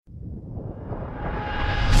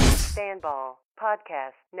Fanball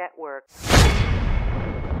Podcast Network.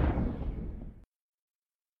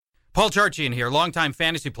 Paul Charchian here, longtime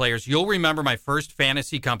fantasy players. You'll remember my first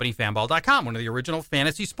fantasy company, Fanball.com, one of the original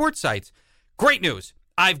fantasy sports sites. Great news.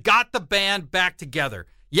 I've got the band back together.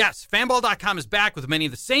 Yes, Fanball.com is back with many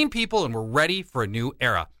of the same people, and we're ready for a new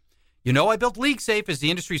era. You know, I built LeagueSafe as the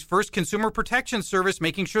industry's first consumer protection service,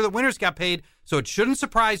 making sure that winners got paid, so it shouldn't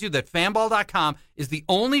surprise you that Fanball.com is the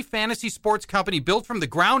only fantasy sports company built from the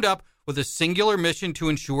ground up with a singular mission to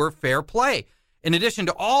ensure fair play. In addition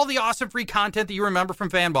to all the awesome free content that you remember from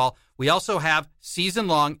Fanball, we also have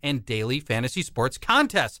season-long and daily fantasy sports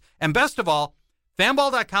contests. And best of all,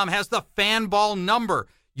 Fanball.com has the Fanball number.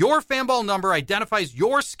 Your Fanball number identifies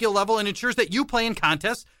your skill level and ensures that you play in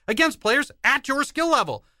contests against players at your skill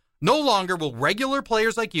level. No longer will regular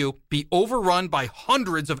players like you be overrun by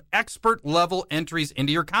hundreds of expert-level entries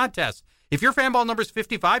into your contest. If your Fanball number is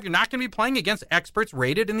 55, you're not going to be playing against experts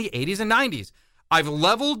rated in the 80s and 90s. I've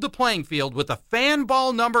leveled the playing field with the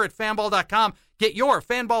Fanball number at Fanball.com. Get your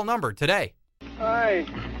Fanball number today. Hi.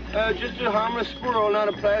 Just a harmless squirrel, not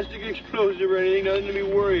a plastic explosive or anything. Nothing to be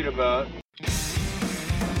worried about.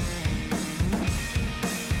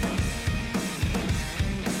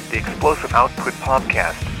 The Explosive Output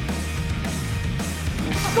Podcast.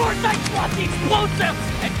 Of course I want the explosives!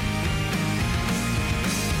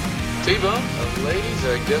 T-Bone, the ladies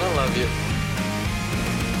are gonna love you.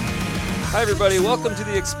 Hi, everybody. Welcome to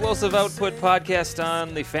the Explosive Output Podcast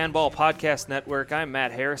on the Fanball Podcast Network. I'm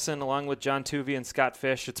Matt Harrison, along with John Tuvey and Scott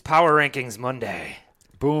Fish. It's Power Rankings Monday.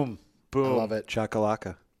 Boom. Boom. I love it.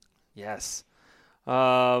 Chakalaka. Yes.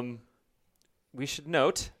 We should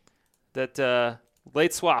note that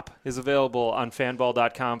Late Swap is available on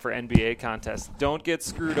Fanball.com for NBA contests. Don't get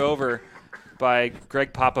screwed over by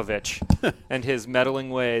Greg Popovich and his meddling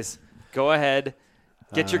ways. Go ahead.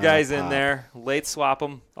 Get your guys in there. Late swap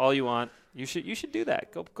them all you want. You should do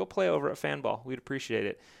that. Go play over at Fanball. We'd appreciate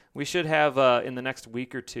it. We should have in the next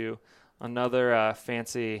week or two another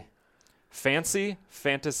fancy fantasy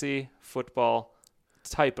football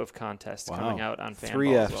type of contest coming out on Fanball.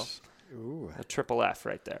 3 Fs. As well. Ooh. A triple F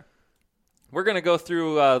right there. We're going to go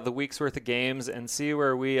through the week's worth of games and see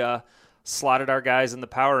where we slotted our guys in the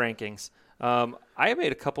power rankings. I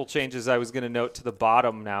made a couple changes I was going to note to the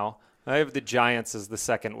bottom now. I have the Giants as the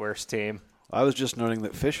second worst team. I was just noting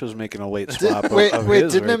that Fish was making a late swap. Wait,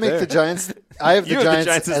 his didn't right I make there. the Giants? I have the You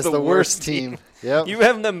Giants as the worst team. Yep. You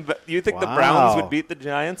have them. You think the Browns would beat the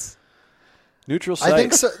Giants? Neutral site. I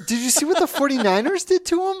think so. Did you see what the 49ers did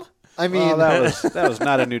to them? I mean, that was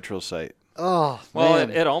not a neutral site. Oh, well, man.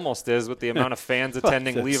 it almost is with the amount of fans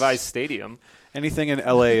attending Levi's Stadium. Anything in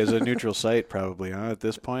L.A. is a neutral site, probably, huh, at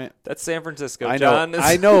this point? That's San Francisco, I know, John.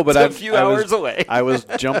 I know, but I'm I'm a few hours away. I was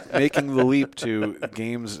making the leap to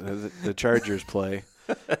games the Chargers play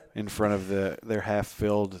in front of their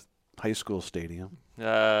half-filled high school stadium.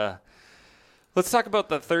 Let's talk about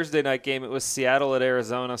the Thursday night game. It was Seattle at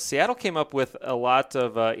Arizona. Seattle came up with a lot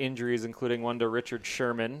of injuries, including one to Richard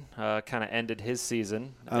Sherman. Kind of ended his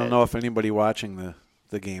season. I don't know if anybody watching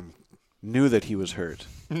the game knew that he was hurt.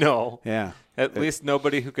 No. Yeah. At least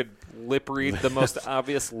nobody who could lip read the most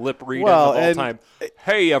obvious lip read of all time.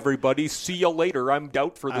 Hey, everybody, see you later. I'm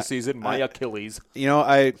out for the season. My Achilles. You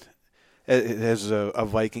know, as a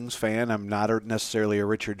Vikings fan, I'm not necessarily a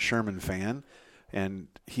Richard Sherman fan, and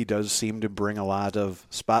he does seem to bring a lot of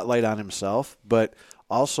spotlight on himself. But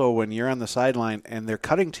also when you're on the sideline and they're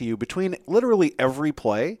cutting to you between literally every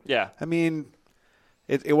play, yeah. I mean,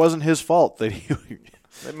 it wasn't his fault that he –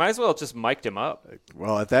 They might as well have just mic'd him up.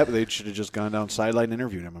 Well, at that, they should have just gone down sideline and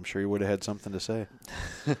interviewed him. I'm sure he would have had something to say.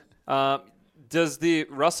 Does the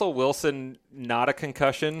Russell Wilson not a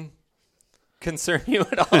concussion concern you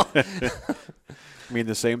at all? I mean,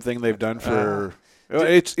 the same thing they've done for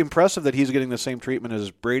it's impressive that he's getting the same treatment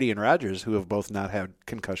as Brady and Rodgers, who have both not had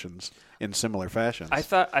concussions in similar fashions. I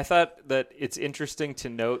thought that it's interesting to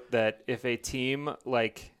note that if a team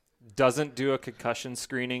doesn't do a concussion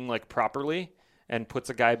screening properly and puts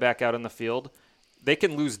a guy back out on the field, they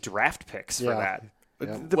can lose draft picks for that.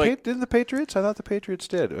 Yeah. Didn't the Patriots? I thought the Patriots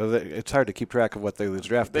did. It's hard to keep track of what they lose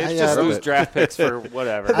draft picks. They just lose draft picks for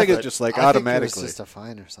whatever. I think it's just automatically. I think it was just a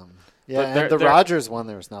fine or something. Yeah, and the Rodgers one,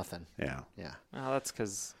 there was nothing. Yeah. Yeah. Oh, that's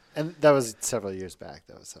because... And that was several years back,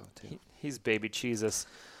 though. So he's baby Jesus.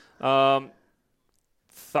 Thoughts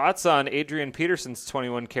on Adrian Peterson's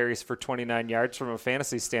 21 carries for 29 yards from a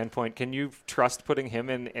fantasy standpoint? Can you trust putting him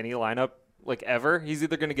in any lineup ever? He's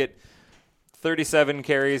either going to get 37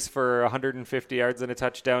 carries for 150 yards and a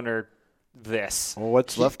touchdown or this. Well,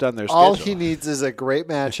 what's left on their schedule? All he needs is a great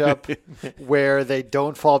matchup where they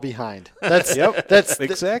don't fall behind. That's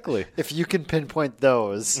exactly. If you can pinpoint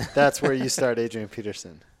those, that's where you start Adrian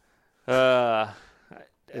Peterson. With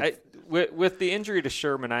the injury to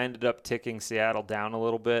Sherman, I ended up ticking Seattle down a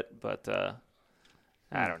little bit, but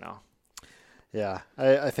I don't know. Yeah,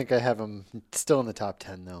 I think I have him still in the top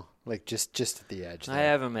 10 though, like just at the edge. I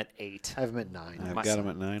have him at 8. I have him at 9. I've got him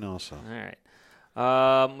at 9 also. All right.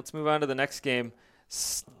 Let's move on to the next game.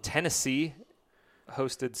 Tennessee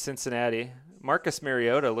hosted Cincinnati. Marcus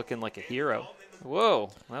Mariota looking like a hero.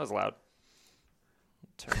 Whoa, that was loud.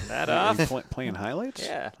 Turn that off. Playing highlights?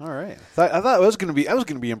 Yeah. All right. I thought I was going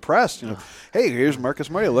to be impressed. Hey, here's Marcus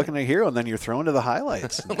Mariota looking at a hero, and then you're thrown to the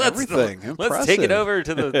highlights. Everything. Let's take it over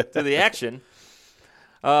to the action.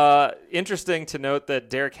 Interesting to note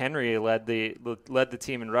that Derrick Henry led the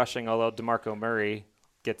team in rushing, although DeMarco Murray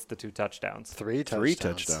gets the 2 touchdowns. 3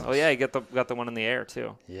 touchdowns. Oh yeah, he got the one in the air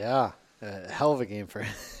too. Yeah, hell of a game for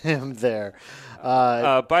him there.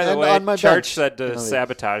 By the way, Charge said to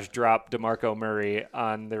sabotage drop DeMarco Murray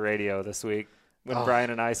on the radio this week when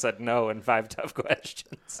Brian and I said no in 5 tough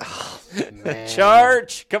questions. Oh, man.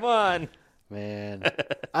 Charge, come on. Man,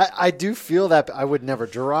 I do feel that I would never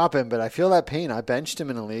drop him, but I feel that pain. I benched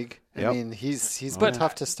him in a league. Yep. I mean, he's been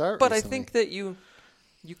tough to start. But recently. I think that you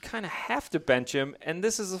kind of have to bench him, and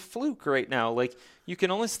this is a fluke right now. Like, you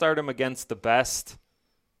can only start him against the best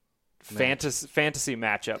fantasy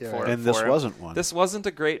matchup for him. And this wasn't one. This wasn't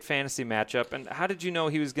a great fantasy matchup. And how did you know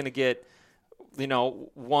he was going to get,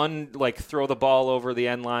 one, like, throw the ball over the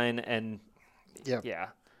end line and yeah.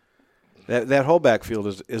 That whole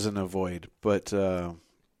backfield isn't a void, but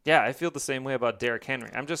yeah, I feel the same way about Derrick Henry.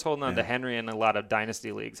 I'm just holding on to Henry in a lot of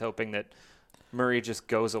dynasty leagues, hoping that Murray just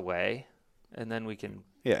goes away, and then we can.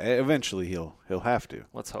 Yeah, eventually he'll have to.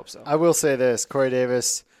 Let's hope so. I will say this: Corey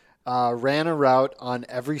Davis ran a route on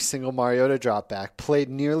every single Mariota drop back, played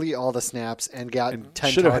nearly all the snaps, and got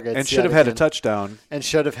 10 targets. And should have had a touchdown. And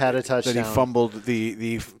should have had a touchdown. That he fumbled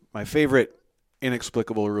my favorite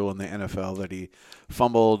inexplicable rule in the NFL, that he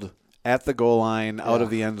fumbled at the goal line, out of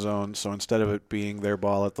the end zone. So instead of it being their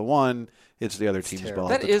ball at the 1, it's the other team's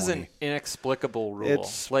ball at the 20. That is an inexplicable rule.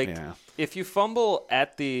 If you fumble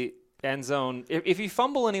at the end zone, if you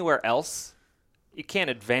fumble anywhere else, you can't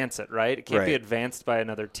advance it, right? It can't be advanced by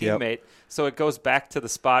another teammate. Yep. So it goes back to the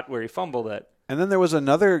spot where he fumbled it. And then there was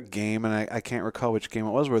another game, and I can't recall which game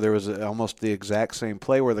it was, where there was almost the exact same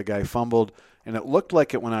play where the guy fumbled, and it looked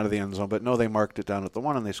like it went out of the end zone, but no, they marked it down at the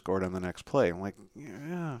 1, and they scored on the next play. I'm like,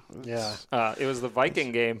 it was the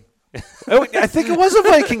Viking game. I think it was a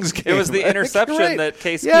Vikings game. It was the interception that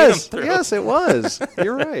Case Keenum threw. Yes, it was.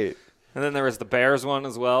 You're right. And then there was the Bears one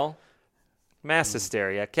as well. Mass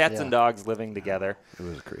hysteria. Cats and dogs living together. It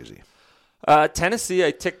was crazy. Tennessee,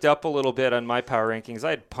 I ticked up a little bit on my power rankings.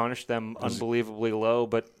 I had punished them unbelievably low,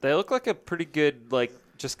 but they look like a pretty good,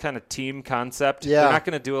 just kind of team concept. Yeah. They're not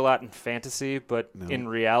going to do a lot in fantasy, but in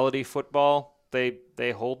reality football, they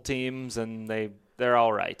hold teams and they're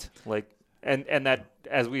all right. And that,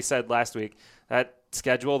 as we said last week, that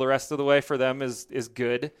schedule the rest of the way for them is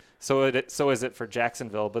good. So is it for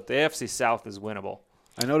Jacksonville, but the AFC South is winnable.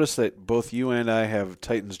 I noticed that both you and I have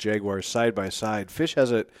Titans-Jaguars side by side. Fish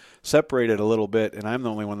has it separated a little bit, and I'm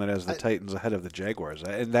the only one that has the Titans ahead of the Jaguars.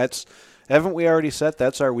 And haven't we already set?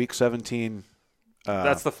 That's our Week 17.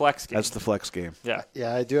 That's the flex game. That's the flex game. Yeah.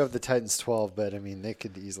 Yeah, I do have the Titans 12, but I mean they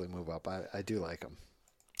could easily move up. I do like them.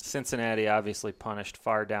 Cincinnati obviously punished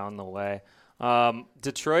far down the way.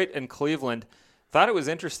 Detroit and Cleveland. Thought it was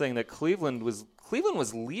interesting that Cleveland was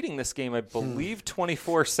leading this game, I believe,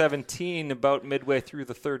 24-17 about midway through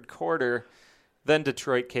the third quarter. Then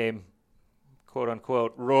Detroit came, quote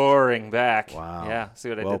unquote, roaring back. Wow. Yeah. See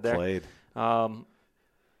what I well did there? Well played.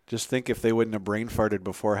 Just think if they wouldn't have brain farted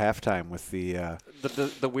before halftime with the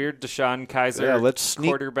weird Deshaun Kaiser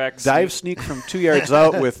quarterback sneak from 2 yards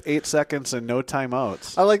out with 8 seconds and no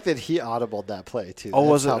timeouts. I like that he audibled that play too. Oh,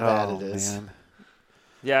 was it? How bad it is. Man.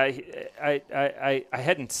 Yeah, I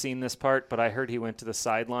hadn't seen this part, but I heard he went to the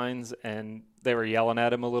sidelines and they were yelling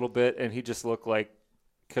at him a little bit, and he just looked like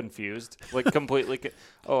confused, like completely.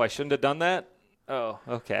 Oh, I shouldn't have done that? Oh,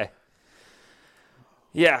 okay.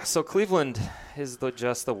 Yeah, so Cleveland is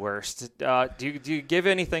just the worst. Do you give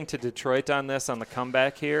anything to Detroit on this, on the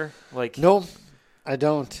comeback here? No, I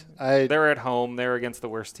don't. They're at home. They're against the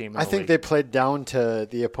worst team in the think league. they played down to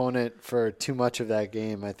the opponent for too much of that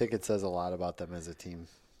game. I think it says a lot about them as a team.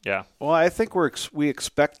 Yeah. Well, I think we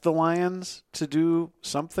expect the Lions to do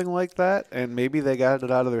something like that, and maybe they got it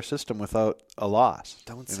out of their system without a loss.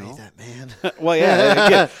 Don't say that, man. Well,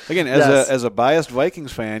 yeah. Again, as a biased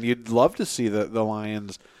Vikings fan, you'd love to see the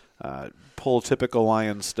Lions pull typical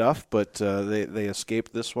Lions stuff, but they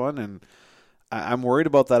escaped this one, and I'm worried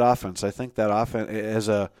about that offense. I think that offense,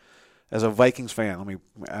 as a Vikings fan,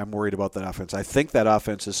 I'm worried about that offense. I think that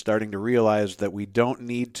offense is starting to realize that we don't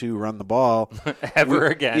need to run the ball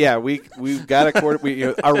again. Yeah, we've got a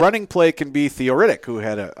quarter. Our running play can be Theoretic, who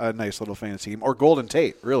had a nice little fantasy team, or Golden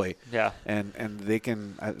Tate, really. Yeah, and they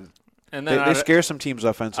can. And then they scare some teams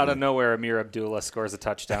offensively. Out of nowhere, Amir Abdullah scores a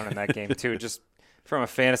touchdown in that game too. Just from a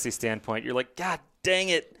fantasy standpoint, you're like, God dang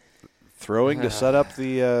it! Throwing to set up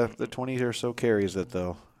the 20 or so carries that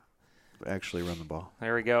they'll actually run the ball.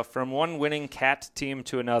 There we go. From one winning cat team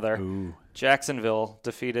to another, Jacksonville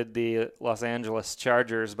defeated the Los Angeles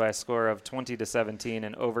Chargers by a score of 20-17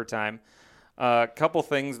 in overtime. A couple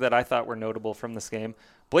things that I thought were notable from this game.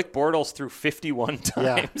 Blake Bortles threw 51 times.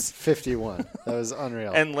 Yeah, 51. That was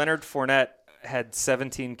unreal. And Leonard Fournette had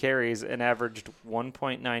 17 carries and averaged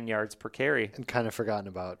 1.9 yards per carry. And kind of forgotten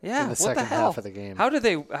about in the second half of the game. How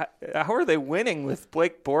are they winning with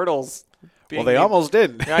Blake Bortles? Well, they almost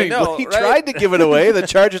did. I know. He tried to give it away. The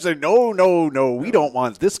Chargers said, no, we don't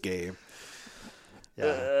want this game.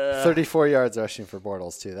 Yeah, 34 yards rushing for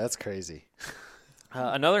Bortles, too. That's crazy.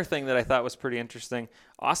 Another thing that I thought was pretty interesting,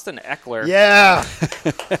 Austin Eckler. Yeah.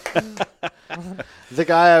 The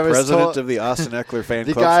guy I was President of the Austin Eckler fan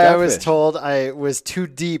club. The guy I was told I was too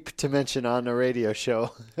deep to mention on a radio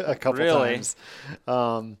show a couple times.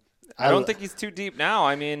 I don't think he's too deep now.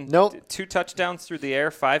 I mean, nope. 2 touchdowns through the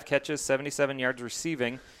air, 5 catches, 77 yards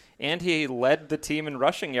receiving, and he led the team in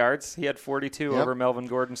rushing yards. He had 42 over Melvin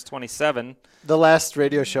Gordon's 27. The last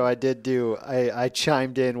radio show I did do, I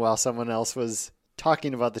chimed in while someone else was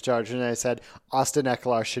talking about the Chargers, and I said, Austin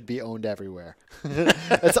Eckler should be owned everywhere.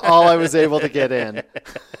 That's all I was able to get in.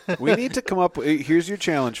 We need to come up – here's your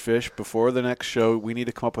challenge, Fish. Before the next show, we need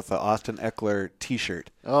to come up with the Austin Eckler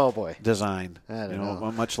T-shirt. Oh, boy. Design. I don't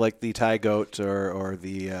know. Much like the Ty Goat or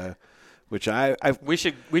the which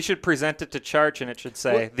we should present it to Charge, and it should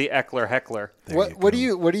say the Eckler Heckler. What do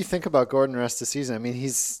you think about Gordon the rest of the season? I mean,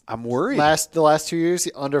 I'm worried. The last 2 years,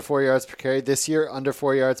 under 4 yards per carry. This year, under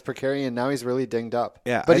 4 yards per carry, and now he's really dinged up.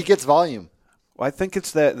 Yeah, but he gets volume. Well, I think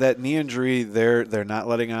it's that knee injury they're not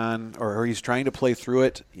letting on, or he's trying to play through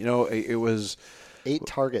it. It was 8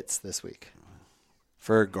 targets this week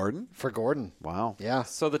for Gordon. Wow. Yeah.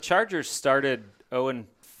 So the Chargers started 0-4,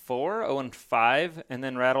 0-5, and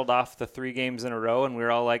then rattled off the 3 games in a row, and we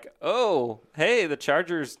were all like, "Oh, hey, the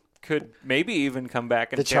Chargers could maybe even come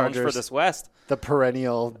back and challenge for this West." The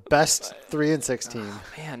perennial best 3-6 team. Oh,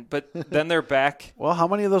 man, but then they're back. Well, how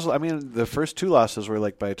many of those? I mean, the first 2 losses were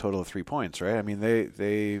like by a total of 3 points, right? I mean,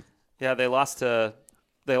 they lost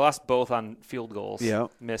both on field goals. Yeah,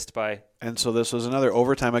 missed by. And so this was another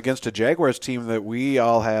overtime against a Jaguars team that we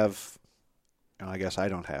all have. I guess I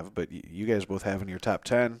don't have, but you guys both have in your top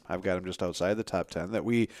 10. I've got them just outside the top 10. That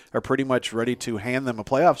we are pretty much ready to hand them a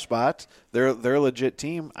playoff spot. They're a legit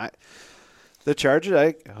team. The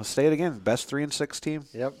Chargers, I'll say it again, best 3-6 team.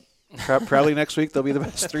 Yep. Probably next week they'll be the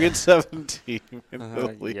best 3-7 team in the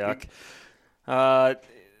league. Yuck.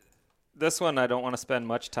 This one I don't want to spend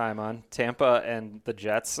much time on. Tampa and the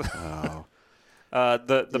Jets. Oh.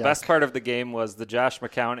 The best part of the game was the Josh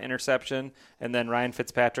McCown interception, and then Ryan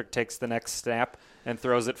Fitzpatrick takes the next snap and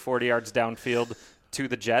throws it 40 yards downfield to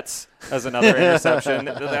the Jets as another interception.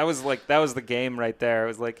 That was the game right there. It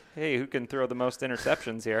was like, hey, who can throw the most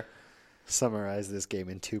interceptions here? Summarize this game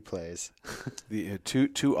in 2 plays. The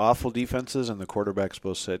two awful defenses, and the quarterbacks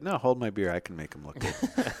both said, "No, hold my beer. I can make them look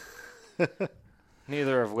good."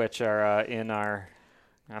 Neither of which are in our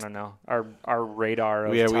radar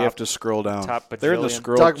of we have to scroll down. They're in the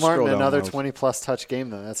scroll. Doug Martin, scroll another down 20-plus touch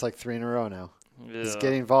game, though. That's like 3 in a row now. Yeah. He's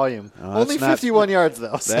getting volume. Only 51 yards,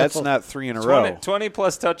 though. That's not 3 in a row.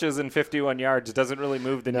 20-plus touches and 51 yards doesn't really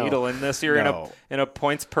move the needle in this. You're in a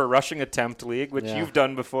points per rushing attempt league, which you've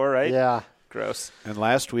done before, right? Yeah. Gross. And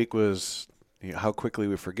last week was, how quickly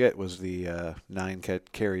we forget, was the 9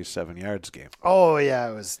 carries, 7 yards game. Oh, yeah.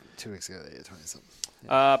 It was 2 weeks ago. 20-something.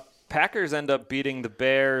 Yeah. Packers end up beating the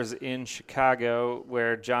Bears in Chicago,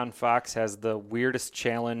 where John Fox has the weirdest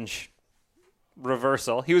challenge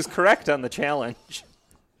reversal. He was correct on the challenge.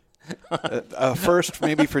 First,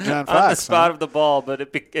 maybe for John Fox. On the spot of the ball, but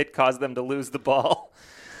it caused them to lose the ball.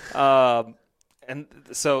 And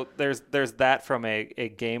so there's that from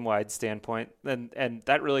a game-wide standpoint. And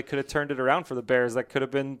that really could have turned it around for the Bears. That could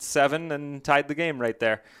have been 7 and tied the game right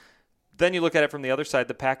there. Then you look at it from the other side.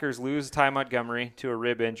 The Packers lose Ty Montgomery to a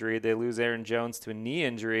rib injury. They lose Aaron Jones to a knee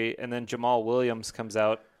injury. And then Jamal Williams comes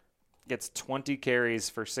out, gets 20 carries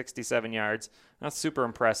for 67 yards. Not super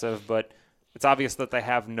impressive, but it's obvious that they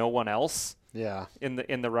have no one else in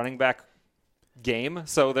the running back game.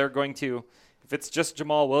 So they're going to, if it's just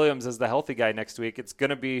Jamal Williams as the healthy guy next week, it's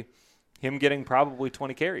going to be him getting probably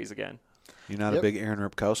 20 carries again. You're not a big Aaron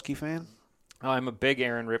Ripkowski fan? Oh, I'm a big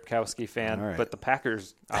Aaron Ripkowski fan, All right. but the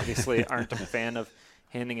Packers obviously aren't a fan of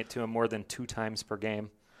handing it to him more than 2 times per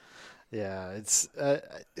game. Yeah, it's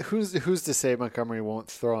who's to say Montgomery won't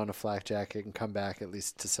throw on a flak jacket and come back at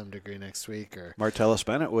least to some degree next week? Or Martellus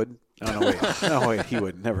Bennett would. Oh, no, wait. No, wait, he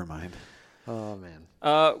would. Never mind. Oh, man.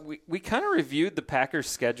 We kind of reviewed the Packers'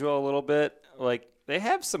 schedule a little bit. Like, they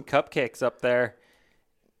have some cupcakes up there.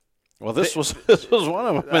 Well, this was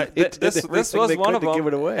one of them. This was one of them, give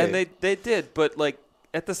it away. and they did. But like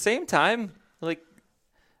at the same time, like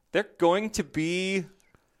they're going to be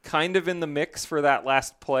kind of in the mix for that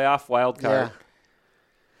last playoff wild card. Yeah.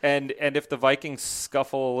 And if the Vikings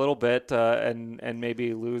scuffle a little bit and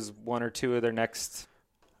maybe lose 1 or 2 of their next,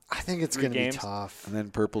 I think it's going to be tough. And then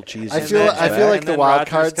purple cheese. I feel like the wild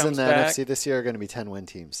cards in the back. NFC this year are going to be 10-win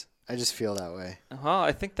teams. I just feel that way. Well,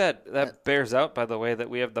 I think that bears out by the way that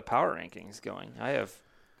we have the power rankings going. I have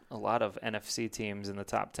a lot of NFC teams in the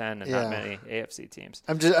top 10 and not many AFC teams.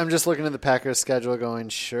 I'm just looking at the Packers schedule going,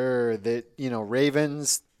 sure, that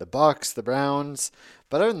Ravens, the Bucks, the Browns,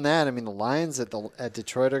 but other than that, I mean the Lions at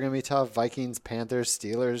Detroit are going to be tough. Vikings, Panthers,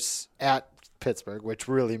 Steelers at Pittsburgh, which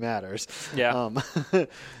really matters. Yeah.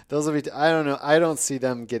 Those will be. I don't know. I don't see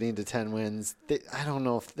them getting to 10 wins. I don't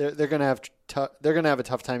know if they're going to have. They're going to have a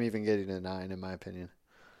tough time even getting to 9, in my opinion.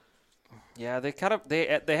 Yeah,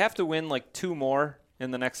 they have to win like 2 more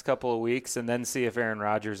in the next couple of weeks, and then see if Aaron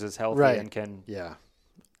Rodgers is healthy and can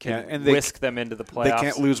and whisk them into the playoffs. They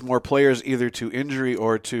can't lose more players either to injury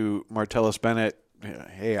or to Martellus Bennett.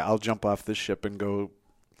 Hey, I'll jump off this ship and go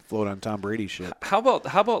float on Tom Brady shit. How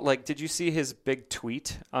about like, did you see his big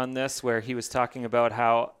tweet on this where he was talking about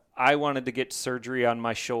how I wanted to get surgery on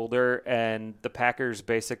my shoulder and the Packers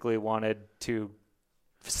basically wanted to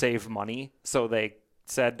save money, so they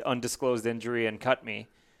said undisclosed injury and cut me.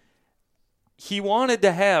 He wanted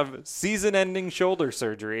to have season-ending shoulder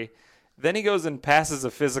surgery. Then he goes and passes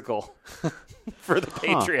a physical for the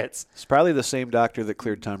Patriots. It's probably the same doctor that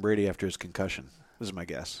cleared Tom Brady after his concussion. This is my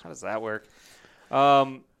guess. How does that work?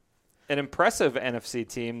 An impressive NFC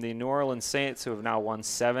team, the New Orleans Saints, who have now won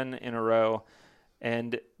 7 in a row.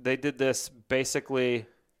 And they did this basically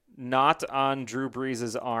not on Drew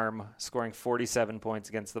Brees' arm, scoring 47 points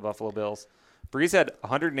against the Buffalo Bills. Brees had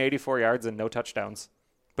 184 yards and no touchdowns,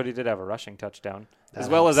 but he did have a rushing touchdown, as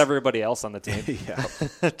well as everybody else on the team.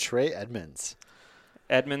 Trey Edmonds.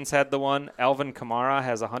 Edmonds had the one. Alvin Kamara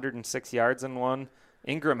has 106 yards in one.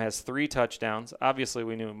 Ingram has 3 touchdowns. Obviously,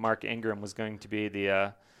 we knew Mark Ingram was going to be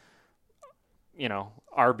the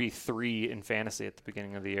RB3 in fantasy at the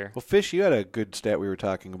beginning of the year. Well, Fish, you had a good stat we were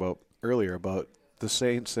talking about earlier about the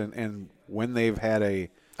Saints and when they've had a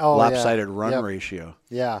lopsided run ratio.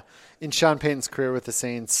 Yeah. In Sean Payton's career with the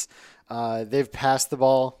Saints, they've passed the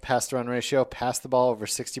run ratio, passed the ball over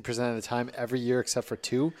 60% of the time every year except for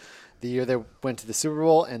 2. The year they went to the Super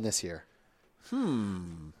Bowl and this year.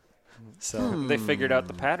 So they figured out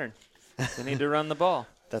the pattern. They need to run the ball.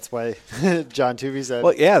 That's why John Tuvey said.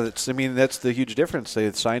 Well, yeah, that's the huge difference.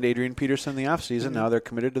 They signed Adrian Peterson in the offseason. Now they're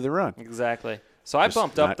committed to the run. Exactly. So I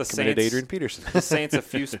bumped up the Saints. Adrian Peterson. The Saints a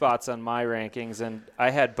few spots on my rankings, and I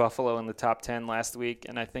had Buffalo in the top 10 last week,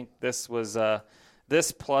 and I think this was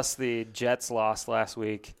this plus the Jets loss last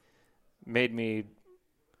week made me.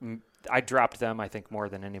 I dropped them, I think, more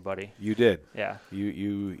than anybody. You did. Yeah.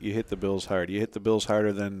 You hit the Bills hard. You hit the Bills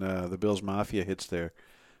harder than the Bills Mafia hits their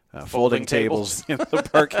folding tables in the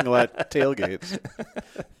parking lot tailgates.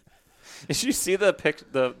 Did you see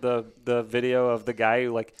the video of the guy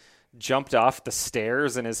who jumped off the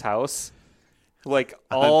stairs in his house,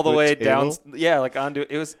 all the way down? Yeah, onto it.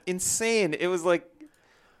 It was insane. It was like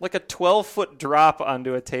a 12-foot drop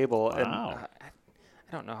onto a table. Wow. And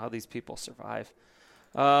I don't know how these people survive.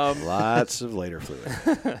 Lots of later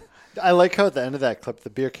fluid. I like how at the end of that clip the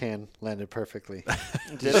beer can landed perfectly.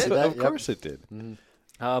 Did it? Of course it did. Mm-hmm.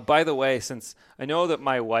 By the way, since I know that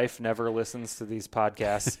my wife never listens to these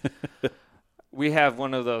podcasts, we have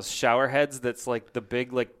one of those shower heads that's like the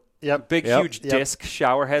big, huge disc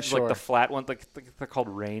shower heads, like the flat one. They're called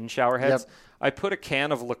rain shower heads. Yep. I put a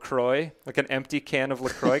can of LaCroix, like an empty can of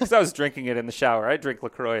LaCroix, because I was drinking it in the shower. I drink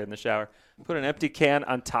LaCroix in the shower. Put an empty can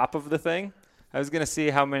on top of the thing. I was going to see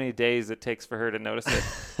how many days it takes for her to notice it.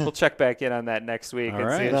 We'll check back in on that next week and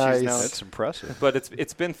see if she's known. That's impressive. But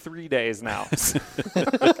it's been 3 days now.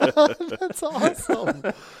 That's awesome.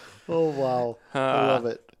 Oh, wow. I love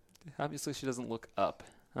it. Obviously, she doesn't look up.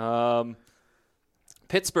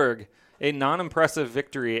 Pittsburgh, a non-impressive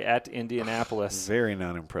victory at Indianapolis. Very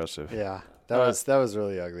non-impressive. Yeah. That was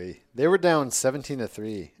really ugly. They were down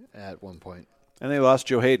 17-3 at one point. And they lost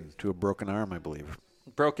Joe Hayden to a broken arm, I believe.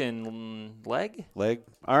 Broken leg?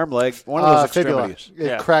 Arm, leg, one of those extremities.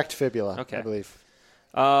 Fibula. Cracked fibula, okay. I believe.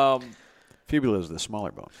 Fibula is the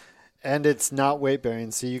smaller bone. And it's not weight bearing,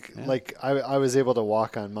 so you I was able to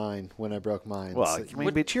walk on mine when I broke mine. Well, so,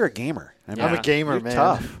 but you're a gamer. I mean, I'm a gamer, you're man.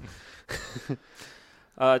 Tough.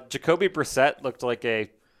 Jacoby Brissett looked like a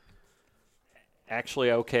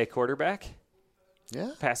actually okay quarterback.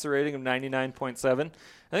 Yeah. Passer rating of 99.7.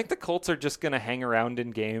 I think the Colts are just going to hang around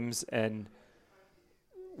in games and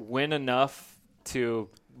win enough to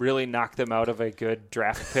really knock them out of a good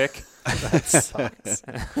draft pick. That sucks.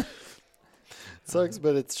 Sucks,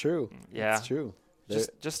 but it's true. Yeah. It's true.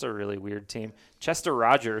 Just a really weird team. Chester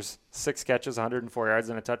Rogers, 6 catches, 104 yards,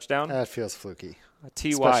 and a touchdown. That feels fluky.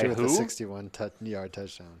 T.Y. Especially who? with a 61-yard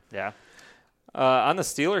touchdown. Yeah. On the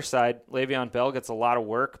Steelers side, Le'Veon Bell gets a lot of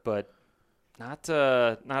work, but not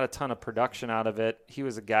a ton of production out of it. He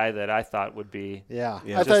was a guy that I thought would be. Yeah.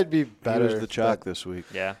 I thought he'd be better. He was the chalk this week.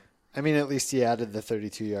 Yeah. I mean, at least he added the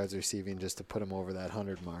 32 yards receiving just to put him over that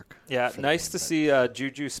 100 mark. Yeah, nice to see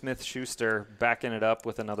Juju Smith-Schuster backing it up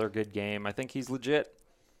with another good game. I think he's legit.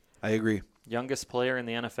 I agree. Youngest player in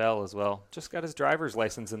the NFL as well. Just got his driver's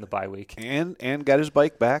license in the bye week. And got his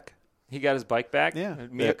bike back. He got his bike back? Yeah.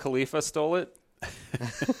 Mia Khalifa stole it?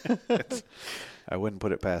 I wouldn't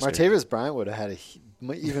put it past her. Martavis Bryant would have had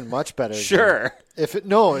even much better. Sure.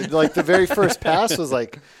 The very first pass was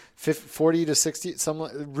like 40 to 60,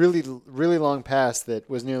 some really, really long pass that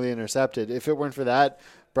was nearly intercepted. If it weren't for that,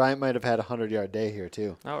 Bryant might have had a 100-yard day here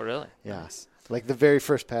too. Oh, really? Yeah. Nice. Like the very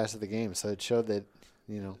first pass of the game. So it showed that,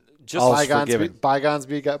 just bygones be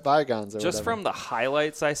bygones. Just whatever. from the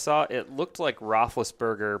highlights I saw, it looked like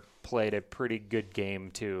Roethlisberger played a pretty good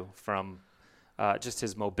game too from just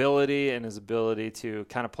his mobility and his ability to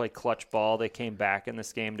kind of play clutch ball. They came back in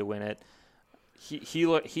this game to win it. He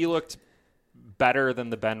looked better than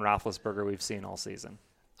the Ben Roethlisberger we've seen all season.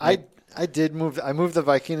 I moved the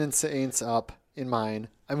Viking and Saints up in mine.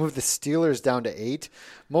 I moved the Steelers down to 8,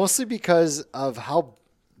 mostly because of how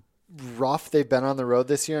rough they've been on the road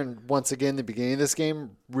this year. And once again, the beginning of this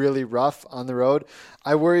game, really rough on the road.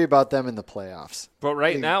 I worry about them in the playoffs. But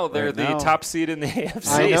now they're the top seed in the AFC.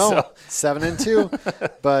 I know,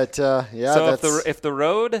 7-2. But yeah. So if the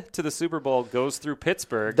road to the Super Bowl goes through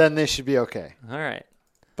Pittsburgh, then they should be okay. All right.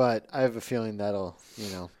 But I have a feeling that'll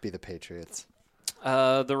be the Patriots.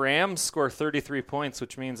 The Rams score 33 points,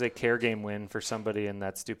 which means a care game win for somebody in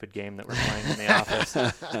that stupid game that we're playing in the office.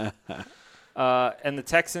 And the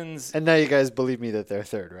Texans. And now you guys believe me that they're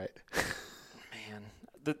third, right? Man,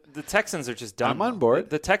 the Texans are just done. I'm on board.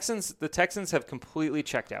 The Texans have completely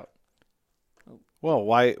checked out. Well,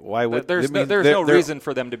 why would there's no reason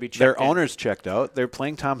for them to be checked Their in. Owners checked out. They're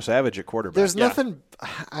playing Tom Savage at quarterback. There's nothing.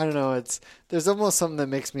 I don't know. There's almost something that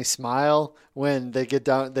makes me smile when they get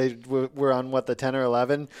down. They were on the 10 or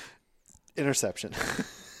 11 interception.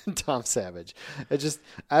 Tom Savage.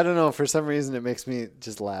 I don't know. For some reason, it makes me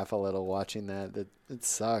just laugh a little watching that. It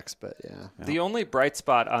sucks, but yeah. The only bright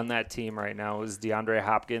spot on that team right now is DeAndre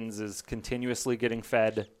Hopkins is continuously getting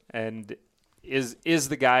fed and is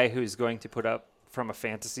the guy who's going to put up from a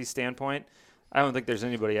fantasy standpoint. I don't think there's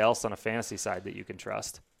anybody else on a fantasy side that you can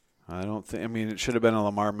trust. I don't think. I mean, it should have been a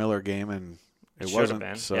Lamar Miller game, and it wasn't.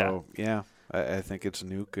 Been, so yeah, I think it's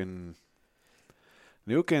Nuke and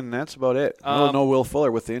that's about it. No Will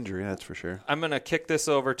Fuller with the injury, that's for sure. I'm going to kick this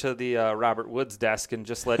over to the Robert Woods desk and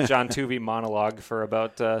just let John Tuvey monologue for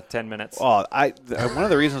about 10 minutes. Well, one of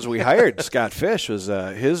the reasons we hired Scott Fish was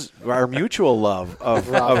our mutual love of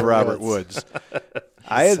Robert Woods.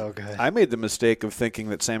 I made the mistake of thinking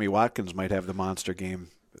that Sammy Watkins might have the monster game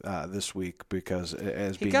this week because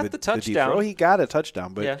he got the touchdown. He got a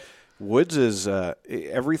touchdown, but Woods is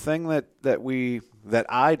everything that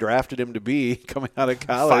I drafted him to be coming out of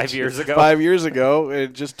college 5 years ago. 5 years ago,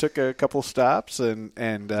 it just took a couple stops, and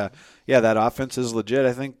that offense is legit.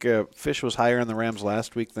 I think Fish was higher on the Rams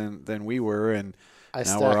last week than we were, and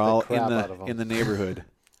now we're all in the neighborhood.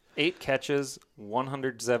 8 catches,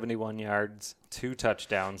 171 yards, 2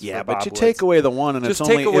 touchdowns. Yeah, for but Bob you Woods. take away the one, and it's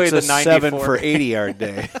a 7 for 80-yard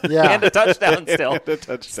day. Yeah, and a touchdown still.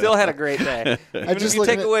 Still had a great day. Even if you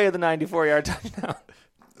take away the 94-yard touchdown.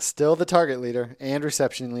 Still the target leader and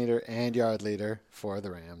reception leader and yard leader for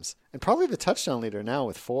the Rams, and probably the touchdown leader now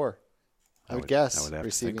with 4. I would guess. I would have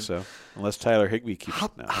receiving. to think so, unless Tyler Higbee keeps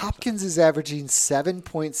it now. Hopkins is averaging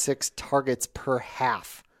 7.6 targets per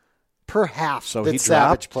half. So that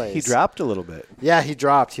Savage plays. He dropped a little bit. Yeah, he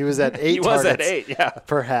dropped. He was at 8 he was targets at 8,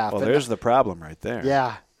 per half. Well, there's the problem right there.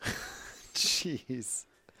 Yeah. Jeez.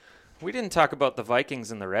 We didn't talk about the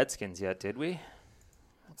Vikings and the Redskins yet, did we?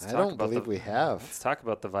 I don't believe we have. Let's talk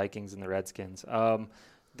about the Vikings and the Redskins.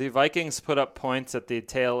 The Vikings put up points at the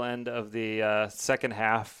tail end of the second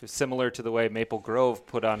half, similar to the way Maple Grove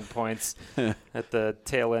put on points at the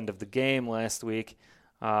tail end of the game last week.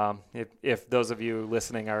 If those of you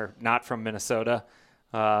listening are not from Minnesota,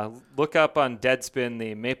 look up on Deadspin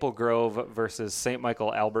the Maple Grove versus St.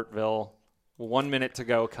 Michael Albertville 1 minute to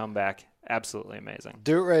go comeback. Absolutely amazing.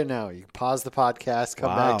 Do it right now. You pause the podcast,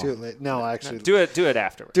 come back to it later. No, actually. Do it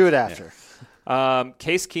afterwards. Do it after. Yeah.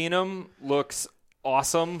 Case Keenum looks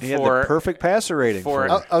awesome he had the perfect passer rating for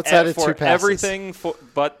outside of two passes. Everything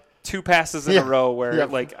but two passes in a row where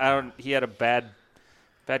he had a bad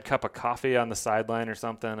cup of coffee on the sideline or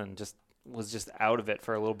something and just was out of it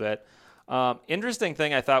for a little bit. Interesting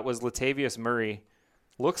thing I thought was Latavius Murray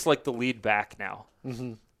looks like the lead back now.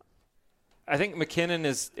 Mm-hmm. I think McKinnon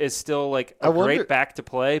is still like a great back to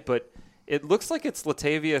play, but it looks like it's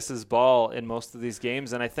Latavius's ball in most of these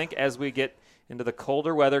games. And I think as we get into the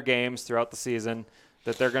colder weather games throughout the season,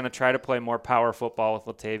 that they're going to try to play more power football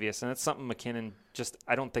with Latavius. And it's something McKinnon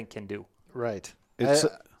I don't think can do. Right.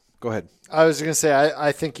 Go ahead. I was going to say,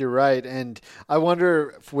 I think you're right. And I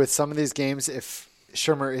wonder with some of these games if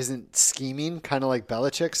Shermer isn't scheming, kind of like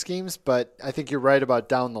Belichick schemes. But I think you're right about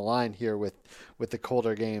down the line here with the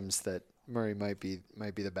colder games that Murray might be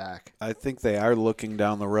the back. I think they are looking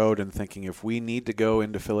down the road and thinking if we need to go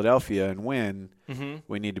into Philadelphia and win,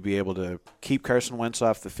 we need to be able to keep Carson Wentz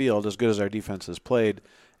off the field as good as our defense has played,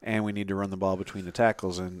 and we need to run the ball between the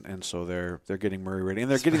tackles, and so they're getting Murray ready, and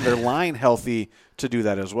they're getting their line healthy to do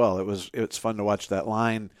that as well. It's fun to watch that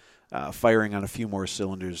line firing on a few more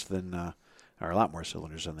cylinders than or a lot more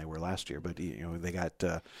cylinders than they were last year. But they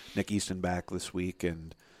got Nick Easton back this week,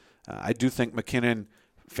 and I do think McKinnon.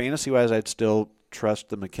 Fantasy-wise, I'd still trust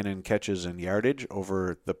the McKinnon catches and yardage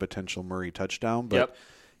over the potential Murray touchdown, but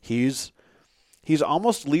he's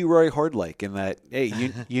almost Leroy Horde-like in that, hey,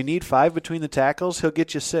 you need 5 between the tackles, he'll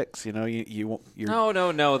get you 6. No.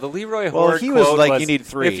 The Leroy Horde he was like, was, you need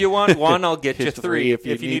 3. If you want 1, I'll get you 3. If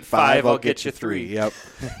you need 5, I'll get you 3. Yep.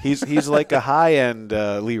 He's like a high-end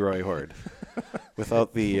Leroy Horde.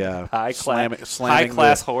 Without the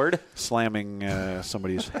high-class horde. Slamming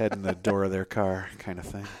somebody's head in the door of their car kind of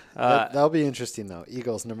thing. That'll be interesting, though.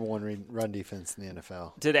 Eagles' number 1 run defense in the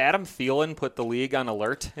NFL. Did Adam Thielen put the league on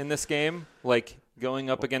alert in this game? Like going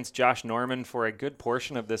up against Josh Norman for a good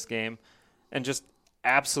portion of this game and just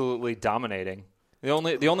absolutely dominating. The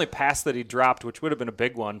only pass that he dropped, which would have been a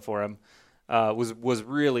big one for him, was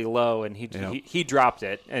really low, and he dropped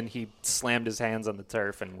it, and he slammed his hands on the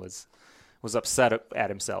turf and was upset at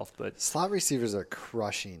himself. But slot receivers are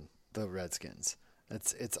crushing the Redskins.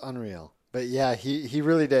 It's unreal. But yeah, he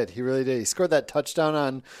really did. He really did. He scored that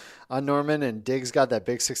touchdown on Norman, and Diggs got that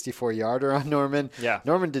big 64-yarder on Norman. Yeah.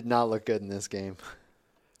 Norman did not look good in this game.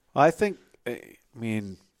 Well,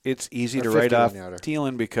 it's easy to write off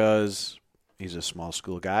Thielen because he's a small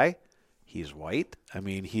school guy. He's white.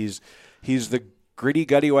 He's the gritty,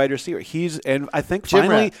 gutty wide receiver. And I think gym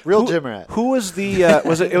finally, rat. Gym rat. Who was the?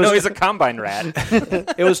 Was it? No, he's a combine rat.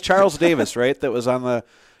 It was Charles Davis, right? That was on the.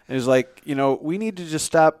 It was like, we need to just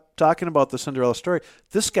stop talking about the Cinderella story.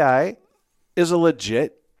 This guy is a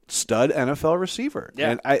legit stud NFL receiver.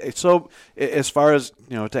 Yeah. And so as far as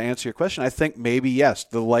to answer your question, I think maybe yes,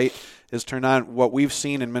 the light is turned on. What we've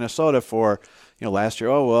seen in Minnesota for. Last year,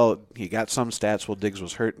 he got some stats while Diggs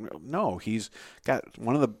was hurt. No, he's got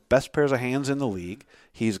one of the best pairs of hands in the league.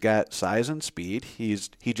 He's got size and speed. He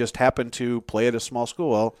just happened to play at a small school.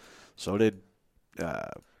 Well, so did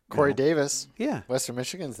Corey Davis. Yeah. Western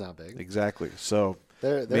Michigan's now big. Exactly. So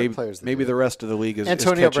they're maybe, players. Maybe the rest of the league is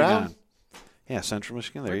Antonio catching Brown. on. Yeah, Central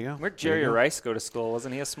Michigan. There you go. Where'd Jerry Rice go to school?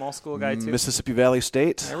 Wasn't he a small school guy too? Mississippi Valley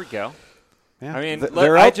State. There we go. Yeah.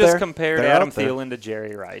 I just compared Adam Thielen to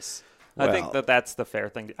Jerry Rice. I think that's the fair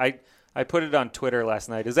thing. I put it on Twitter last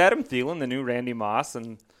night. Is Adam Thielen the new Randy Moss?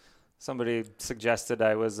 And somebody suggested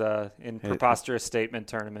I was in Preposterous Statement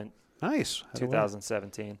Tournament. Nice.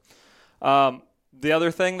 2017. The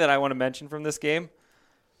other thing that I want to mention from this game,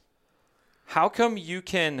 how come you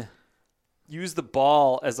can use the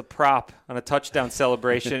ball as a prop on a touchdown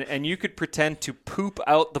celebration and you could pretend to poop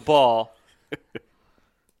out the ball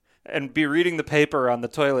and be reading the paper on the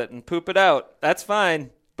toilet and poop it out? That's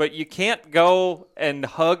fine. But you can't go and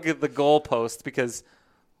hug the goalpost because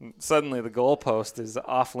suddenly the goalpost is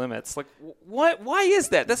off limits. Like, what? Why is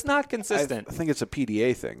that? That's not consistent. I think it's a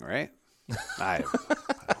PDA thing, right?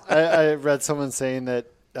 I read someone saying that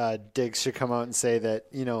Diggs should come out and say that,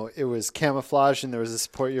 it was camouflage and there was a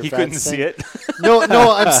support your He vets couldn't thing. see it. No,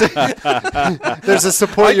 I'm saying there's a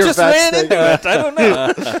support your vets thing. I don't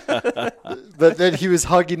know. But then he was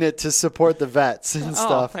hugging it to support the vets and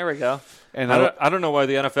stuff. There we go. And I don't know why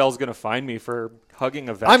the NFL is going to find me for hugging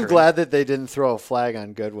a veteran. I'm glad that they didn't throw a flag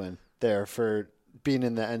on Goodwin there for being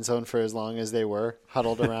in the end zone for as long as they were,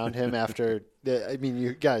 huddled around him after.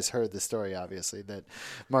 You guys heard the story, obviously, that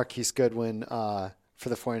Marquise Goodwin for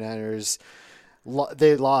the 49ers,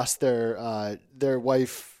 they lost their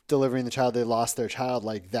wife delivering the child. They lost their child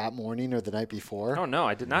like that morning or the night before. Oh, no,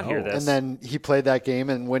 I did not hear this. And then he played that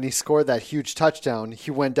game, and when he scored that huge touchdown,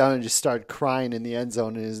 he went down and just started crying in the end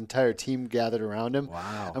zone, and his entire team gathered around him.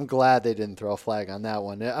 Wow. I'm glad they didn't throw a flag on that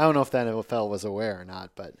one. I don't know if the NFL was aware or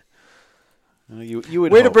not, but... You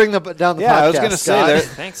would way hope. to bring down the podcast. Yeah, I was going to say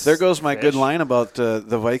Thanks, there goes my Fish. good line about the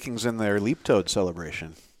Vikings and their leap toad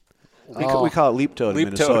celebration. We call it leap toad in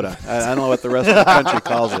Minnesota. I don't know what the rest of the country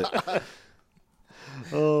calls it.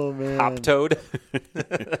 Oh man, Hop toad.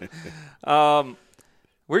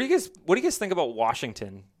 What do you guys think about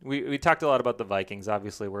Washington? We talked a lot about the Vikings.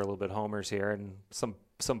 Obviously, we're a little bit homers here and some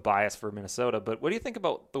bias for Minnesota. But what do you think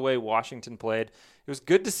about the way Washington played? It was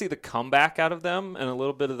good to see the comeback out of them and a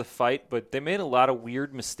little bit of the fight, but they made a lot of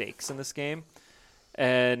weird mistakes in this game.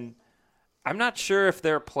 And I'm not sure if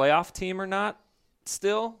they're a playoff team or not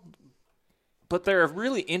still, but they're a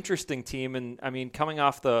really interesting team. And, coming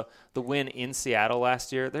off the win in Seattle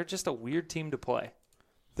last year, they're just a weird team to play.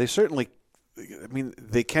 They certainly,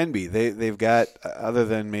 they can be. They've got, other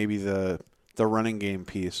than maybe the running game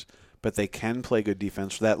piece, but they can play good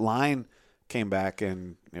defense. That line came back,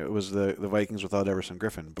 and it was the Vikings without Everson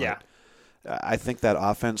Griffin. But yeah. I think that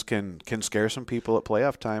offense can scare some people at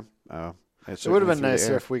playoff time. It would have been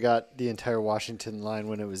nicer if we got the entire Washington line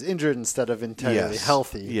when it was injured instead of entirely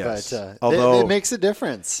healthy. Yes. But although it makes a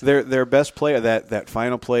difference. Their best player, that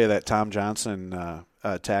final play of that Tom Johnson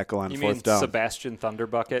tackle on fourth down. Sebastian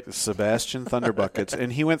Thunderbucket? Sebastian Thunderbuckets.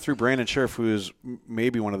 And he went through Brandon Scherf, who is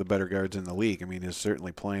maybe one of the better guards in the league. He's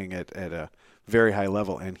certainly playing at a very high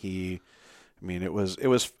level. And it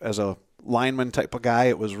was as a lineman type of guy,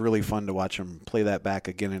 it was really fun to watch him play that back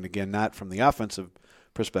again and again, not from the offensive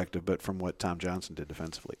perspective, but from what Tom Johnson did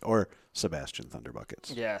defensively, or Sebastian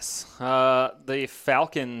Thunderbuckets. Yes. The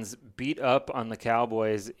Falcons beat up on the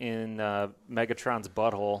Cowboys in Megatron's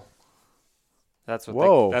butthole. That's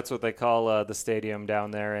what they call the stadium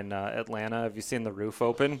down there in Atlanta. Have you seen the roof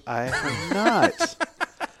open? I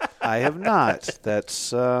have not.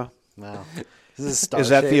 That's wow. Is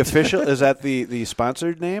that the official? Is that the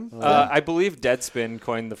sponsored name? I believe Deadspin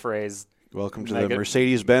coined the phrase. Welcome to the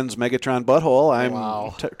Mercedes-Benz Megatron Butthole.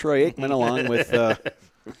 I'm Troy Aikman along with...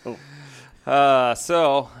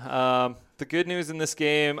 the good news in this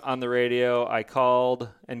game on the radio, I called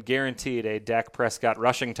and guaranteed a Dak Prescott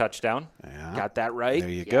rushing touchdown. Yeah. Got that right. There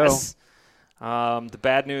you go. The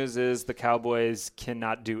bad news is the Cowboys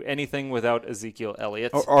cannot do anything without Ezekiel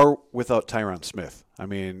Elliott. Or without Tyron Smith.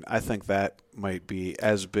 I think that might be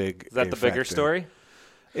as big. Is that the bigger story?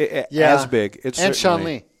 As big. It's and Sean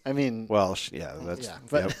Lee. But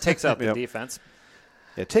takes out the defense.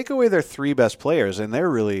 Yeah, take away their three best players, and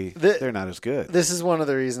they're not as good. This is one of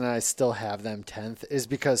the reasons I still have them 10th, is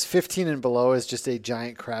because 15 and below is just a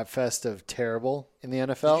giant crab fest of terrible in the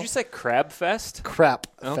NFL. Did you say crab fest? Crap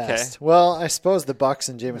fest. Well, I suppose the Bucs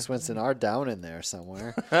and Jameis Winston are down in there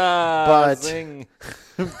somewhere. But zing.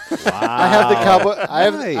 I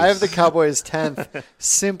have the Cowboys 10th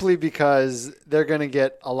simply because they're going to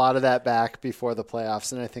get a lot of that back before the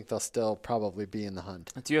playoffs, and I think they'll still probably be in the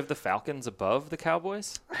hunt. Do you have the Falcons above the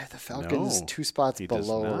Cowboys? I have the Falcons 2 spots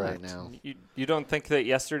below right now. You don't think that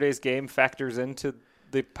yesterday's game factors into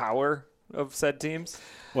the power of said teams?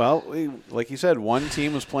 Well, like you said, one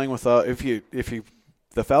team was playing without.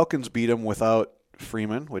 The Falcons beat them without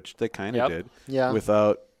Freeman, which they kind of did. Yeah.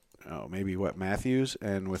 Without Matthews,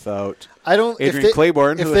 and without Adrian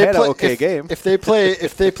Claiborne, who had an game. If they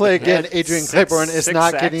play again, Adrian Claiborne is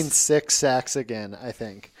not sacks. getting 6 sacks again, I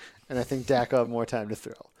think. And I think Dak will have more time to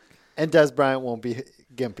throw. And Des Bryant won't be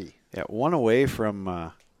gimpy. Yeah, one away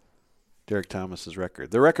from Derek Thomas's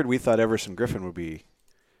record. The record we thought Everson Griffin would be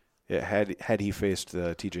had he faced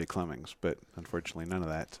T.J. Clemmings, but unfortunately none of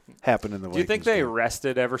that happened in the Vikings. Do you think they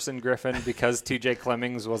rested Everson Griffin because T.J.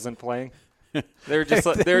 Clemmings wasn't playing? They were just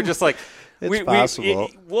like it's possible.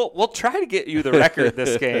 We'll try to get you the record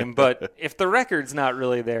this game, but if the record's not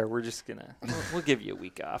really there, we're just we'll give you a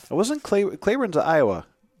week off. It wasn't Claiborne's an Iowa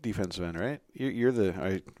defensive end, right?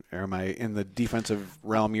 Or am I in the defensive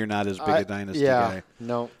realm? You're not as big a dynasty guy.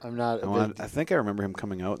 No, I'm not. I think I remember him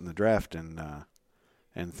coming out in the draft and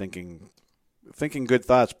thinking thinking good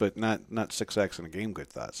thoughts, but not 6X in a game good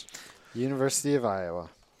thoughts. University of Iowa.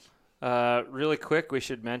 Really quick, we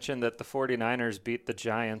should mention that the 49ers beat the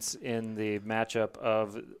Giants in the matchup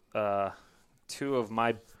of two of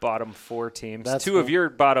my bottom 4 teams, two of your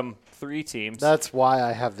bottom 3 teams. That's why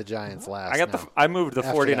I have the Giants last. I moved the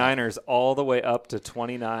 49ers all the way up to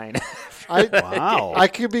 29. Wow. I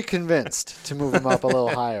could be convinced to move them up a little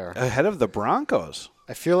higher. Ahead of the Broncos.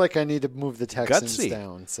 I feel like I need to move the Texans Gutsy.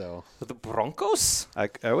 down. So The Broncos? I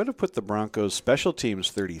would have put the Broncos special teams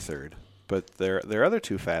 33rd, but their other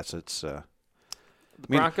 2 facets. The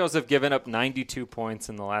Broncos have given up 92 points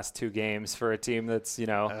in the last 2 games for a team that's,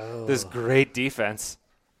 this great defense.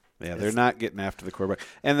 Yeah, they're not getting after the quarterback.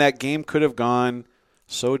 And that game could have gone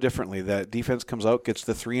so differently. That defense comes out, gets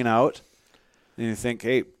the 3 and out, and you think,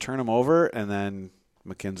 hey, turn them over, and then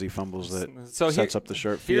McKenzie fumbles that, sets up the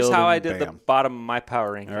short field. Here's how I did bam. the bottom of my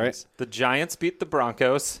power rankings. All right. The Giants beat the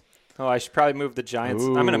Broncos. Oh, I should probably move the Giants.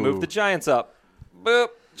 I'm going to move the Giants up. Boop.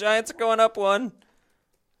 Giants are going up 1.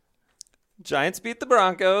 Giants beat the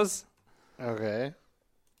Broncos. okay.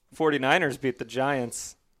 49ers beat the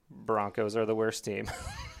Giants. Broncos are the worst team.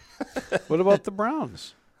 What about the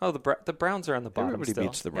Browns? Oh, the Browns are on the bottom. Everybody still.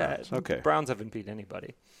 beats the Browns. Yeah, Okay. The Browns haven't beat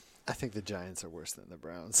anybody. I think the Giants are worse than the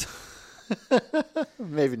Browns.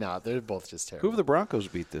 Maybe not. They're both just Who terrible. have the Broncos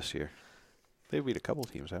beat this year? They beat a couple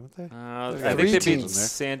teams, haven't they? I got think they teams beat in there.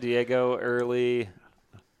 San Diego early.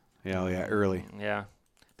 Yeah, early. Yeah.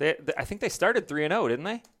 I think they started 3-0, didn't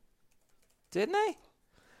they? Didn't they?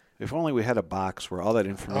 If only we had a box where all that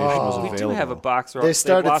information was We available. do have a box. They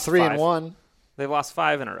started lost 3-1. They've lost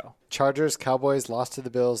 5 in a row. Chargers, Cowboys lost to the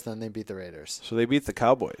Bills, then they beat the Raiders. So they beat the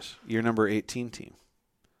Cowboys, your number 18 team.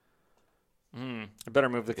 I better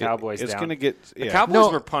move the Cowboys It's down. going to get The yeah.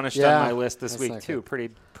 Cowboys were punished yeah, on my list this that's week not too.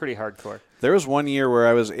 good. Pretty hardcore. There was one year where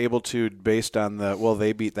I was able to, based on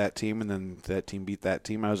they beat that team and then that team beat that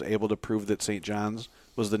team, I was able to prove that St. John's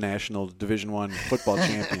was the national Division I football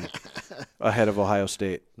champion ahead of Ohio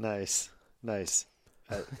State. Nice.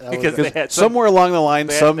 Because they had somewhere along the line,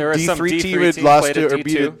 some there was some D3 team D3 had team lost played a to or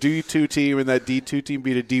beat a D2. D2 team, and that D2 team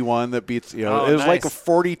beat a D1 that beats. It was nice. like a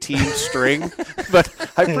 40-team string. But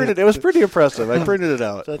I printed. It was pretty impressive. I printed it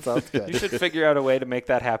out. That sounds good. You should figure out a way to make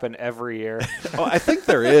that happen every year. Oh, I think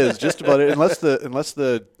there is just about it, unless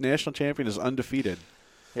the national champion is undefeated.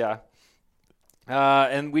 Yeah.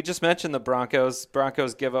 And we just mentioned the Broncos.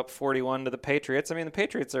 Broncos give up 41 to the Patriots. I mean, the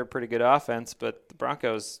Patriots are a pretty good offense, but the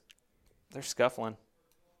Broncos, they're scuffling.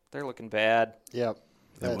 They're looking bad. Yep.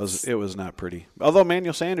 It was not pretty. Although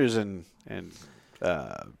Manuel Sanders and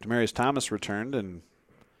Demaryius Thomas returned and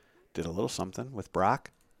did a little something with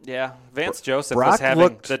Brock. Yeah, Vance Joseph Brock was having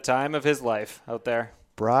looked- the time of his life out there.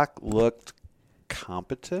 Brock looked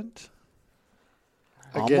competent.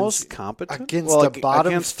 Almost competent Against the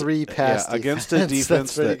bottom 3 pass defense. Against a defense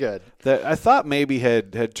That's pretty good. that I thought maybe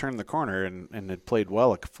had turned the corner and had played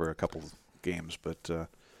well for a couple of games, but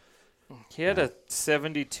He had a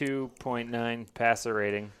 72.9 passer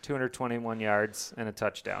rating, 221 yards, and a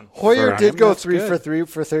touchdown. Hoyer For did him, go that's 3 good. for 3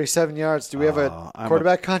 for 37 yards. Do we have a I'm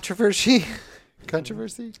quarterback controversy?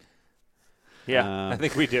 Controversy? Yeah, I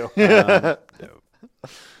think we do. The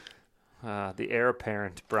heir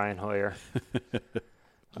apparent, Brian Hoyer.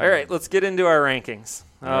 All right, let's get into our rankings.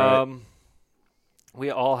 All right.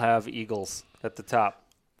 We all have Eagles at the top.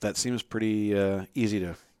 that seems pretty easy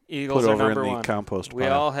to Eagles put are over in number the 1. compost We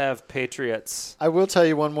pile. all have Patriots. I will tell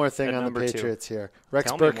you one more thing At on the number 2. Patriots here. Rex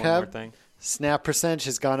Tell me one more Burkhead, thing. snap percentage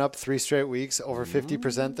has gone up 3 straight weeks, over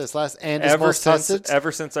 50% this last, and his most touches.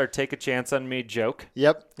 Ever since our take a chance on me joke.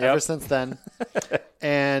 Yep, ever Yep. since then.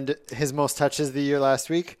 And his most touches of the year last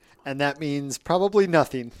week, and that means probably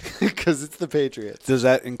nothing because it's the Patriots. Does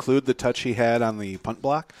that include the touch he had on the punt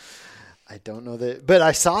block? I don't know that, but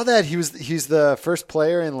I saw that he's the first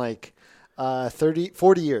player in like 40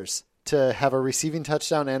 years to have a receiving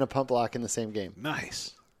touchdown and a punt block in the same game.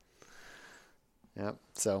 Nice. Yep.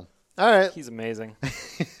 So, all right, He's amazing.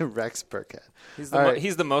 Rex Burkhead.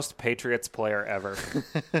 He's the most Patriots player ever.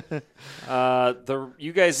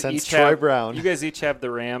 You guys Since each Troy have Brown. You guys each have the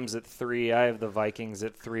Rams at 3. I have the Vikings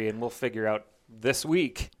at 3, and we'll figure out this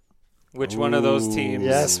week which one of those teams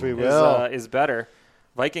Yes, we will. is better.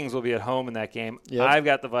 Vikings will be at home in that game. Yep. I've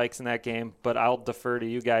got the Vikes in that game, but I'll defer to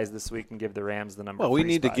you guys this week and give the Rams the number. Well, we 3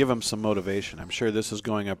 need to spot. give him some motivation. I'm sure this is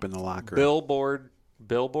going up in the locker room.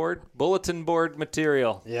 Bulletin board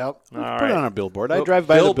material. Yep. All Put right. it on a billboard. I drive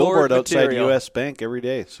by the Billboard billboard outside material. U.S. Bank every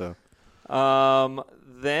day. So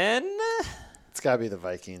Then It's got to be the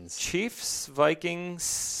Vikings. Chiefs, Vikings,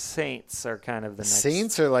 Saints are kind of the next.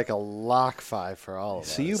 Saints are like a lock 5 for all of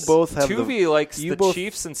us. So you both have Tuvey likes the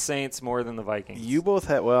Chiefs and Saints more than the Vikings. You both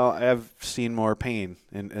have. Well, I've seen more pain,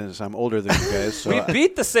 and as I'm older than you guys, so we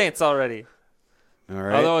beat the Saints already. All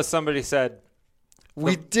right. Although, as somebody said,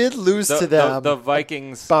 we did lose to them. The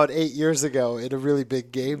Vikings about 8 years ago in a really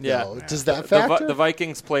big game. Yeah. Though. Does that factor? The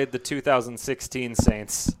Vikings played the 2016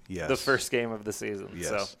 Saints. Yes. The first game of the season. Yes.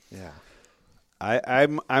 So. Yeah.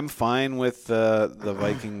 I'm fine with the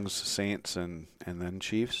Vikings, Saints, and then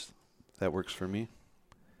Chiefs. That works for me.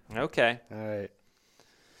 Okay. All right.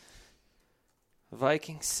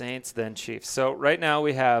 Vikings, Saints, then Chiefs. So right now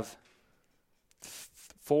we have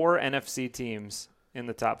 4 NFC teams in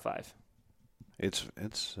the top 5. It's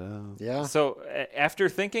Yeah. So after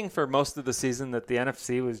thinking for most of the season that the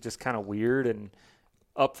NFC was just kind of weird and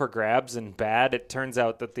up for grabs and bad, it turns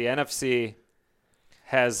out that the NFC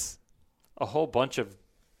has a whole bunch of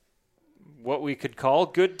what we could call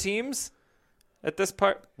good teams at this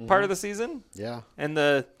part of the season. Yeah. And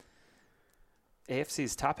the AFC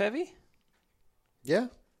is top heavy? Yeah.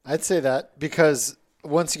 I'd say that because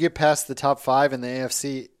once you get past the top 5 in the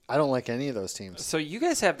AFC, I don't like any of those teams. So you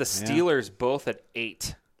guys have the Steelers both at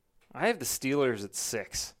 8. I have the Steelers at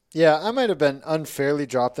 6. Yeah, I might have been unfairly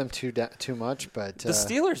dropped them too much, but the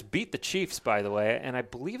Steelers beat the Chiefs, by the way, and I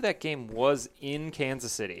believe that game was in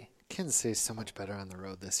Kansas City. Kansas City is so much better on the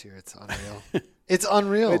road this year. It's unreal. It's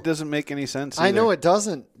unreal. It doesn't make any sense either. I know it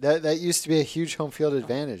doesn't. That used to be a huge home field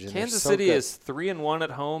advantage. And Kansas so City good. is 3-1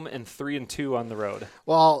 at home and 3-2 on the road.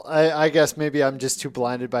 Well, I guess maybe I'm just too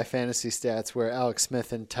blinded by fantasy stats where Alex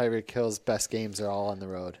Smith and Tyreek Hill's best games are all on the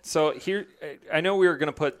road. So here, I know we were going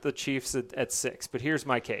to put the Chiefs at 6, but here's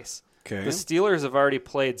my case. Okay. The Steelers have already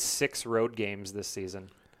played 6 road games this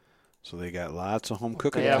season. So they got lots of home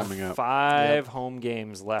cooking They have coming up. 5 home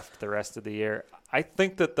games left the rest of the year. I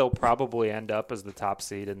think that they'll probably end up as the top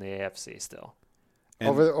seed in the AFC still. And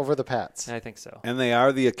over the Pats. I think so. And they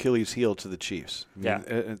are the Achilles heel to the Chiefs. I mean,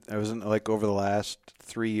 Yeah. it wasn't like over the last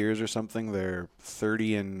 3 years or something, they're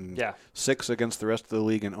 30-6 against the rest of the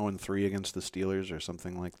league and 0-3 against the Steelers or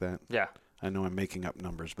something like that. Yeah. I know I'm making up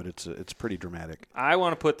numbers, but it's pretty dramatic. I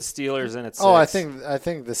want to put the Steelers in at 6. Oh, I think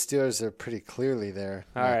the Steelers are pretty clearly there.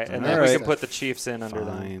 All right, and then All we right. can put the Chiefs in under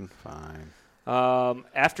them. Fine.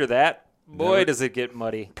 After that, boy, does it get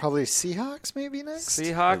muddy. Probably Seahawks maybe next?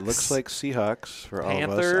 Seahawks. It looks like Seahawks for all of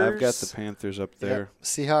us. Panthers. I've got the Panthers up there. Yep.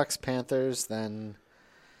 Seahawks, Panthers, then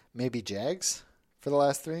maybe Jags for the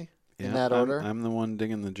last 3 in that order. I'm the one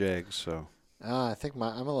digging the Jags, so. I think I'm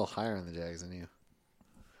a little higher on the Jags than you.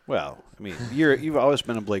 Well, I mean, you've always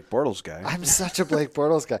been a Blake Bortles guy. I'm such a Blake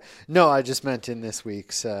Bortles guy. No, I just meant in this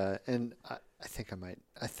week's, and I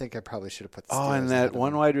think I probably should have put the Steelers and ahead that of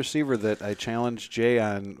one them. wide receiver that I challenged Jay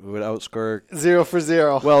on would outscore 0 for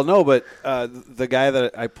 0. Well, no, but the guy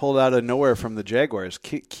that I pulled out of nowhere from the Jaguars,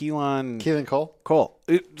 Keelan Cole.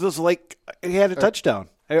 It was like he had a touchdown.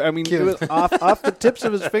 I mean, it was off the tips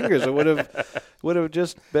of his fingers. It would have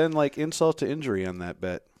just been like insult to injury on that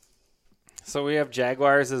bet. So we have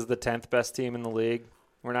Jaguars as the 10th best team in the league.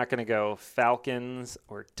 We're not going to go Falcons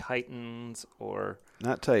or Titans or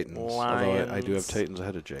not Titans. Lions. Although I do have Titans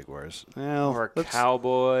ahead of Jaguars. Well, or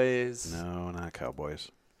Cowboys. No, not Cowboys.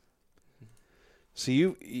 So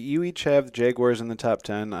you each have Jaguars in the top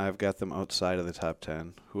 10. I've got them outside of the top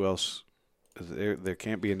 10. Who else? There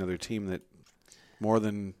can't be another team that more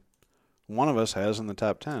than one of us has in the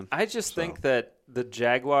top 10. I just think that the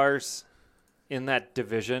Jaguars in that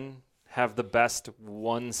division have the best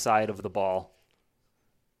one side of the ball.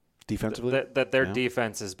 Defensively? That their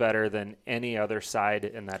defense is better than any other side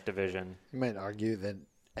in that division. You might argue that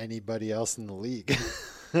anybody else in the league.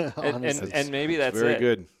 and maybe that's very it.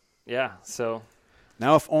 good. Yeah, so.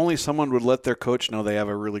 Now, if only someone would let their coach know they have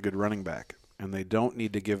a really good running back, and they don't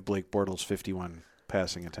need to give Blake Bortles 51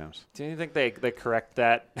 passing attempts. Do you think they correct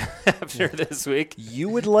that after this week? You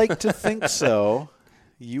would like to think so.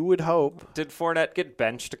 You would hope. Did Fournette get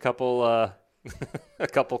benched a couple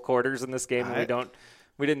quarters in this game? And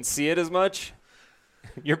we didn't see it as much.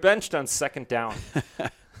 You're benched on second down.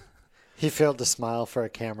 He failed to smile for a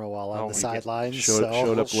camera while on the sidelines.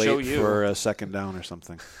 Showed up late for a second down or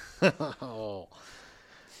something.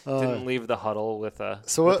 Didn't leave the huddle with a.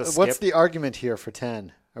 So with a what's skip. the argument here for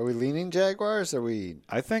 10? Are we leaning Jaguars? Are we?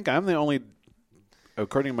 I think I'm the only,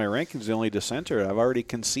 according to my rankings, the only dissenter. I've already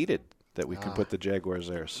conceded that we can put the Jaguars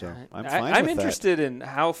there, so I'm fine with I'm that. interested in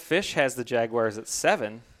how Fish has the Jaguars at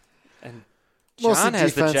 7, and Mostly John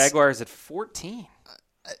has defense. the Jaguars at 14.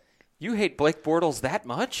 You hate Blake Bortles that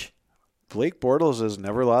much? Blake Bortles has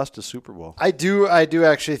never lost a Super Bowl. I do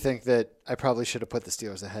actually think that I probably should have put the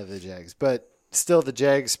Steelers ahead of the Jags, but still the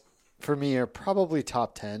Jags for me are probably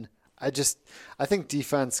top 10. I think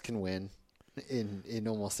defense can win in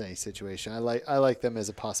almost any situation. I like them as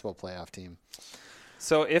a possible playoff team.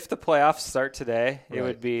 So if the playoffs start today, it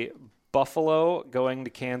would be Buffalo going to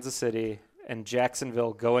Kansas City and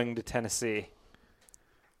Jacksonville going to Tennessee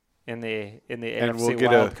in the AFC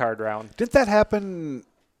wild card round. Didn't that happen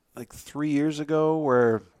like 3 years ago?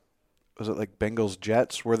 Where was it like Bengals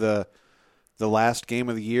Jets were the last game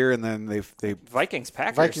of the year, and then they Vikings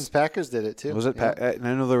Packers did it too. Was it? Yeah. And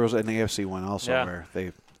I know there was an AFC one also where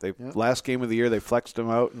they last game of the year they flexed them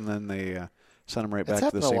out, and then they sent them right back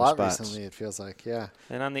to the same spots. It's happened a lot recently, it feels like, yeah.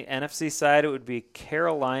 And on the NFC side, it would be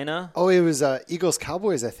Carolina. Oh, it was Eagles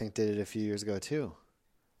Cowboys, I think, did it a few years ago too,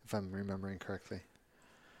 if I'm remembering correctly.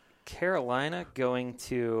 Carolina going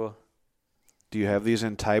to. Do you have these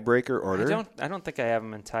in tiebreaker order? I don't think I have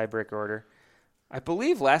them in tiebreaker order. I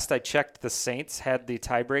believe last I checked, the Saints had the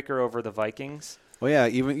tiebreaker over the Vikings. Well,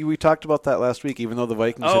 yeah, we talked about that last week. Even though the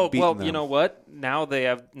Vikings had beaten them. You know what? Now they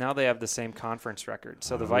have the same conference record,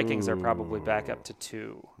 so the Vikings are probably back up to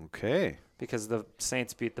 2. Okay. Because the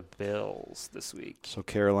Saints beat the Bills this week. So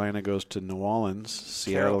Carolina goes to New Orleans.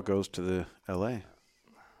 Seattle goes to the L.A.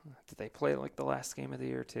 Did they play like the last game of the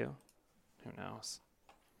year too? Who knows?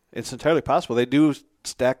 It's entirely possible. They do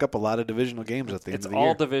stack up a lot of divisional games at the end of the year. It's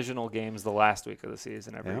all divisional games the last week of the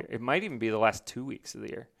season every year. It might even be the last 2 weeks of the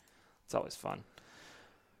year. It's always fun.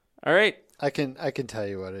 All right. I can tell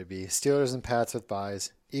you what it'd be. Steelers and Pats with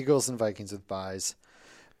byes. Eagles and Vikings with byes.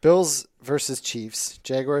 Bills versus Chiefs.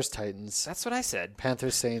 Jaguars, Titans. That's what I said.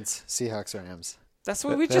 Panthers, Saints, Seahawks, Rams. That's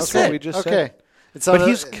what we just That's said. what we just okay. said. But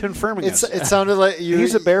he's confirming it. It sounded like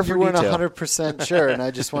he's a bear for you weren't detail. 100% sure, and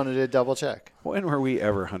I just wanted to double check. When were we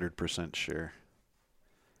ever 100% sure?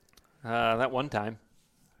 That one time.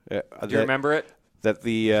 Do you remember it? That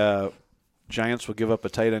the Giants will give up a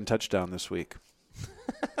tight end touchdown this week.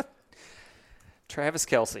 Travis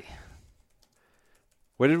Kelce.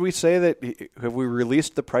 What did we say that have we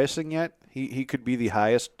released the pricing yet? He could be the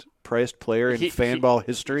highest priced player in fanball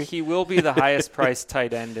history. He will be the highest priced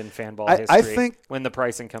tight end in fanball history. I think when the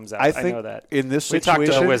pricing comes out. I think know that. In this we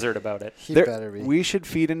situation, talked to a wizard about it. He better be. We should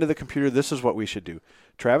feed into the computer. This is what we should do.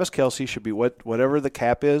 Travis Kelce should be whatever the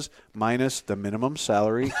cap is minus the minimum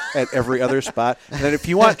salary at every other spot. And then if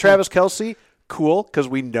you want Travis Kelce, cool, because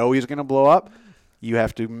we know he's going to blow up. You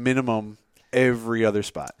have to minimum every other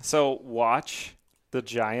spot. So watch the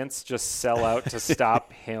Giants just sell out to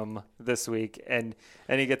stop him this week, and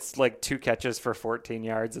he gets like 2 catches for 14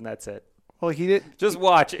 yards, and that's it. Well, he did. Just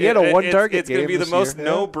watch. He had a one-target game. It's going to be the most year.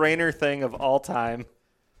 no-brainer thing of all time.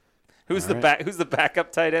 Who's the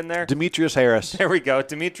backup tight end there? Demetrius Harris. There we go.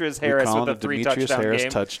 Demetrius Harris with a 3-touchdown Harris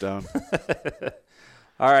game. touchdown.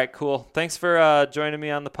 All right, cool. Thanks for joining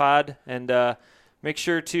me on the pod, and make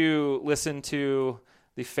sure to listen to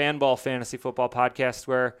the Fanball Fantasy Football Podcast,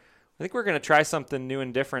 where I think we're going to try something new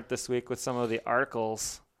and different this week with some of the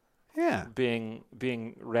articles. Yeah, being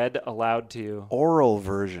read aloud to you. Oral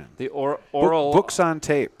version. The oral books on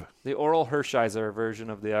tape. The oral Hershiser version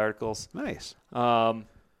of the articles. Nice.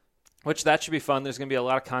 Which that should be fun. There's going to be a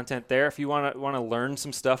lot of content there. If you want to learn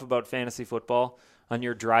some stuff about fantasy football on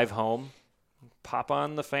your drive home, pop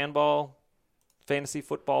on the Fanball Fantasy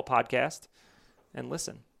Football Podcast and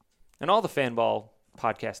listen. And all the Fanball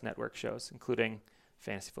Podcast Network shows, including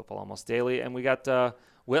Fantasy Football Almost Daily. And we got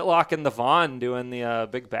Whitlock and the Vaughn doing the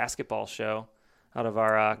big basketball show out of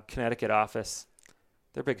our Connecticut office.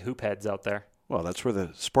 They're big hoop heads out there. Well, that's where the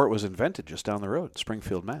sport was invented, just down the road,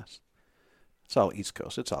 Springfield, Mass. It's all East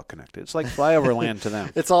Coast. It's all connected. It's like flyover land to them.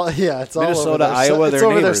 It's all Minnesota, all over there. Iowa, it's their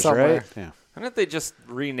over neighbors, there somewhere. right? Yeah. Why don't they just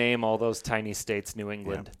rename all those tiny states New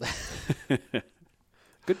England? Yeah.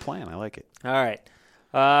 Good plan. I like it. All right.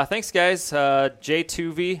 Thanks, guys.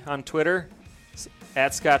 J2V on Twitter,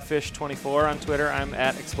 at ScottFish24 on Twitter. I'm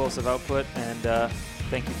at Explosive Output, and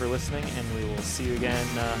thank you for listening, and we will see you again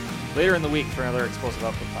later in the week for another Explosive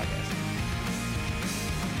Output podcast.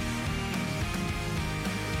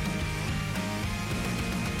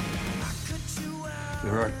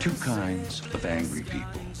 There are 2 kinds of angry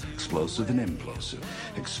people, explosive and implosive.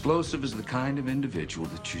 Explosive is the kind of individual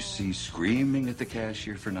that you see screaming at the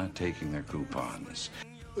cashier for not taking their coupons.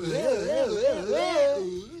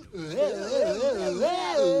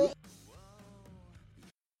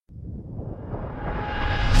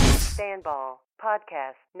 Fanball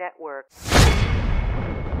Podcast Network.